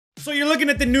So you're looking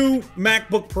at the new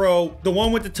MacBook Pro, the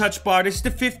one with the touch bar. This is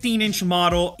the 15-inch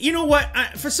model. You know what?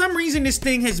 For some reason, this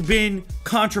thing has been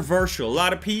controversial. A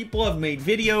lot of people have made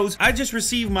videos. I just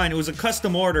received mine. It was a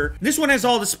custom order. This one has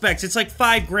all the specs. It's like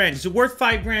 $5 grand. Is it worth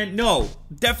 $5 grand? No,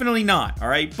 definitely not, all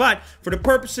right? But for the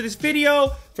purpose of this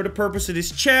video, for the purpose of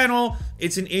this channel,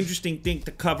 it's an interesting thing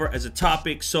to cover as a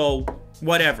topic, so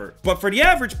whatever. But for the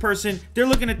average person, they're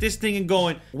looking at this thing and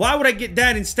going, why would I get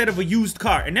that instead of a used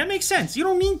car? And that makes sense. You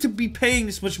don't need to be paying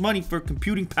this much money for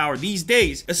computing power these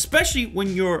days, especially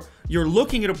when you're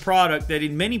looking at a product that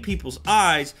in many people's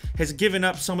eyes has given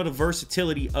up some of the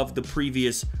versatility of the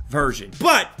previous version.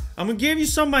 But I'm gonna give you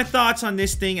some of my thoughts on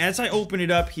this thing as I open it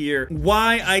up here,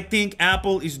 why I think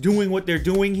Apple is doing what they're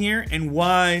doing here, and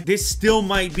why this still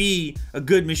might be a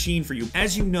good machine for you.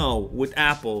 As you know, with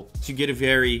Apple, you get a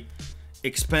very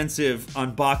expensive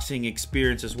unboxing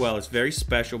experience as well. It's very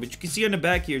special, but you can see on the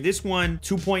back here, this one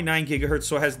 2.9 gigahertz,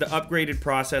 so it has the upgraded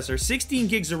processor, 16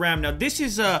 gigs of RAM. Now this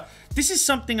is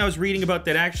something I was reading about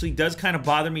that actually does kind of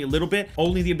bother me a little bit.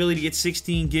 Only the ability to get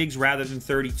 16 gigs rather than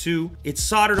 32. It's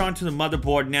soldered onto the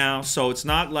motherboard now, so it's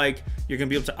not like you're gonna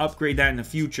be able to upgrade that in the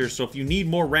future. So if you need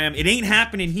more RAM, it ain't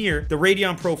happening here. The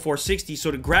Radeon Pro 460, so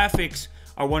the graphics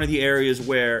are one of the areas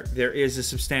where there is a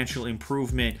substantial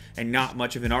improvement and not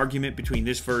much of an argument between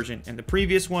this version and the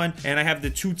previous one. And I have the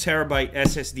 2 terabyte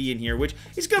SSD in here, which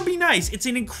is gonna be nice. It's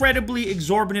an incredibly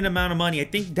exorbitant amount of money. I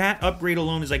think that upgrade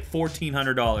alone is like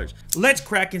 $1,400. Let's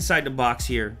crack inside the box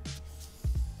here.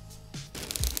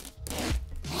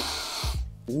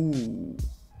 Ooh.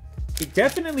 It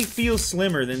definitely feels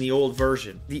slimmer than the old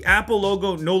version. The Apple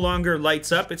logo no longer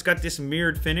lights up. It's got this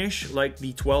mirrored finish like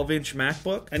the 12-inch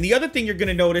MacBook. And the other thing you're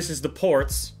gonna notice is the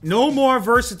ports. No more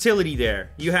versatility there.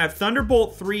 You have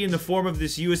Thunderbolt 3 in the form of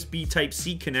this USB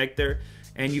Type-C connector,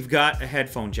 and you've got a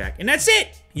headphone jack. And that's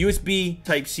it! USB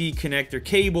Type-C connector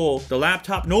cable. The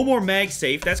laptop, no more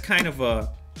MagSafe. That's kind of a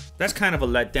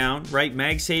letdown, right?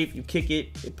 MagSafe, you kick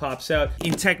it, it pops out.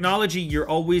 In technology, you're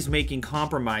always making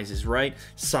compromises, right?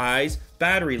 Size,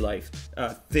 battery life,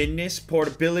 thinness,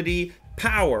 portability,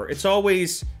 power. It's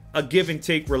always a give and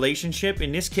take relationship.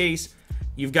 In this case,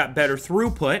 you've got better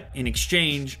throughput. In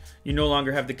exchange, you no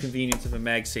longer have the convenience of a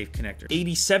MagSafe connector.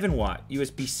 87 watt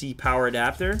USB-C power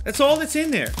adapter. That's all that's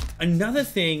in there. Another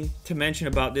thing to mention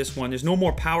about this one, there's no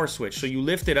more power switch. So you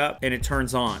lift it up and it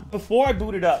turns on. Before I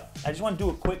boot it up, I just want to do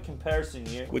a quick comparison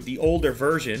here with the older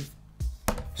version.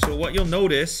 So what you'll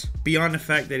notice, beyond the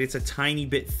fact that it's a tiny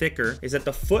bit thicker, is that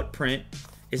the footprint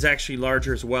is actually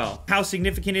larger as well. How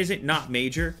significant is it? Not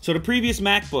major. So the previous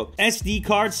MacBook, SD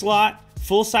card slot,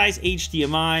 full-size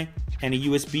HDMI, and a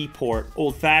USB port,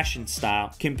 old-fashioned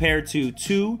style, compared to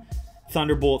 2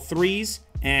 Thunderbolt 3s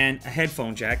and a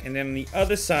headphone jack. And then on the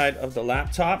other side of the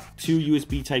laptop, 2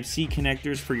 USB Type-C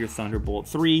connectors for your Thunderbolt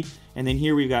 3. And then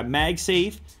here we've got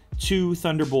MagSafe, 2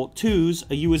 Thunderbolt 2s,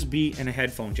 a USB, and a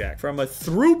headphone jack. From a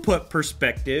throughput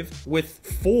perspective, with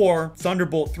 4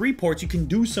 Thunderbolt 3 ports, you can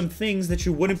do some things that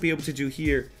you wouldn't be able to do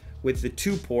here with the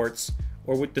 2 ports,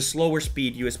 or with the slower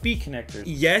speed USB connector.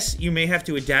 Yes, you may have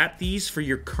to adapt these for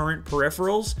your current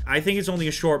peripherals. I think it's only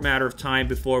a short matter of time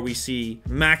before we see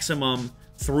maximum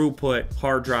throughput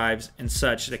hard drives and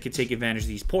such that could take advantage of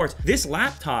these ports. This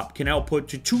laptop can output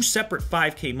to 2 separate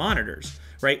 5K monitors,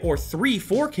 right? Or 3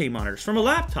 4K monitors from a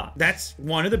laptop. That's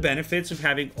one of the benefits of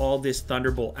having all this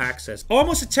Thunderbolt access.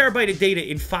 Almost a terabyte of data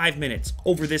in 5 minutes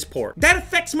over this port. That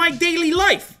affects my daily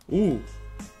life. Ooh.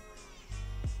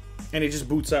 And it just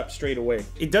boots up straight away.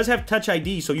 It does have Touch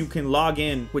ID, so you can log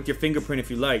in with your fingerprint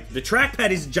if you like. The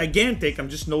trackpad is gigantic, I'm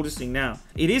just noticing now.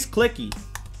 It is clicky.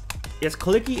 It's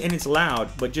clicky and it's loud,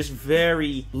 but just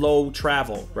very low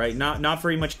travel, right? Not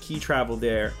very much key travel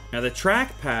there. Now the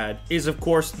trackpad is of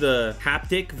course the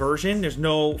haptic version. There's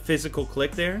no physical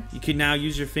click there. You can now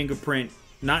use your fingerprint,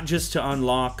 not just to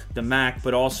unlock the Mac,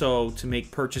 but also to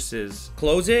make purchases.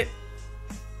 Close it,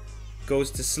 goes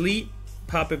to sleep,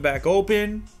 pop it back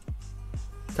open,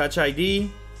 Touch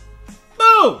ID,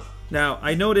 boom! Now,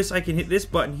 I notice I can hit this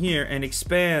button here and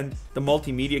expand the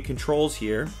multimedia controls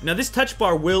here. Now, this touch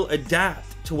bar will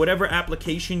adapt to whatever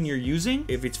application you're using.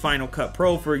 If it's Final Cut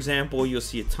Pro, for example, you'll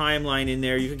see a timeline in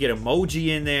there. You could get emoji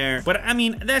in there. But, I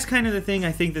mean, that's kind of the thing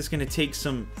I think that's going to take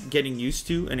some getting used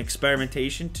to and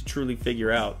experimentation to truly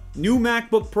figure out. New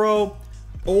MacBook Pro,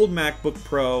 old MacBook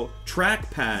Pro,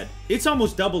 trackpad. It's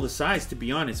almost double the size, to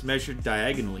be honest, measured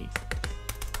diagonally.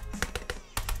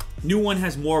 New one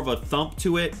has more of a thump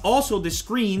to it. Also, the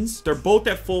screens, they're both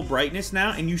at full brightness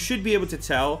now, and you should be able to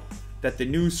tell that the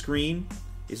new screen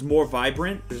is more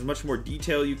vibrant. There's much more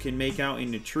detail you can make out in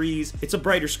the trees. It's a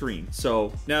brighter screen.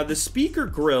 So now the speaker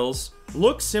grills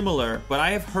look similar, but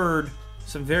I have heard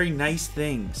some very nice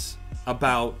things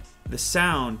about the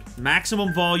sound,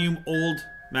 maximum volume, old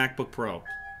MacBook Pro.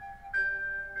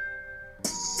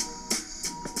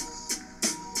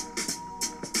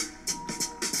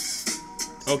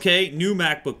 Okay, new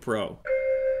MacBook Pro.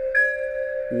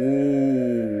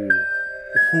 Ooh.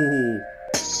 Ooh.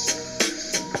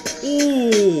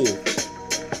 Ooh.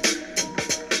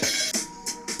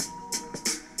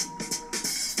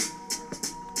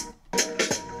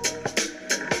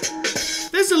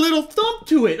 There's a little thump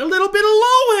to it, a little bit of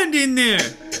low end in there.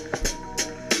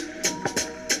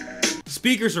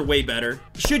 Speakers are way better.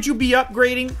 Should you be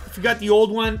upgrading if you got the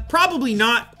old one? Probably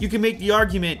not. You can make the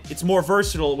argument it's more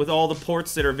versatile with all the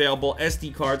ports that are available,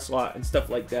 SD card slot and stuff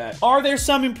like that. Are there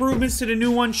some improvements to the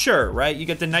new one? Sure, right? You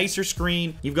got the nicer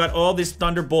screen. You've got all this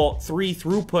Thunderbolt 3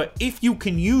 throughput if you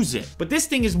can use it. But this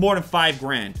thing is more than $5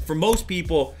 grand. For most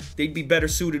people, they'd be better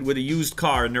suited with a used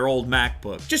car in their old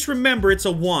MacBook. Just remember, it's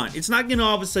a want. It's not gonna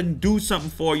all of a sudden do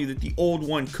something for you that the old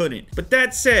one couldn't. But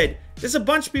that said, there's a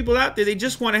bunch of people out there, they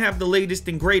just want to have the latest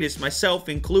and greatest, myself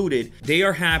included. They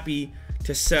are happy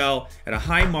to sell at a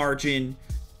high margin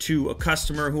to a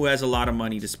customer who has a lot of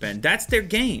money to spend. That's their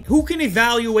game. Who can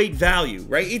evaluate value,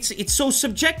 right? It's so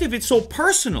subjective, it's so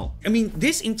personal. I mean,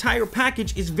 this entire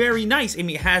package is very nice. I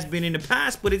mean, it has been in the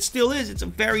past, but it still is. It's a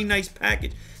very nice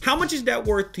package. How much is that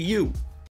worth to you?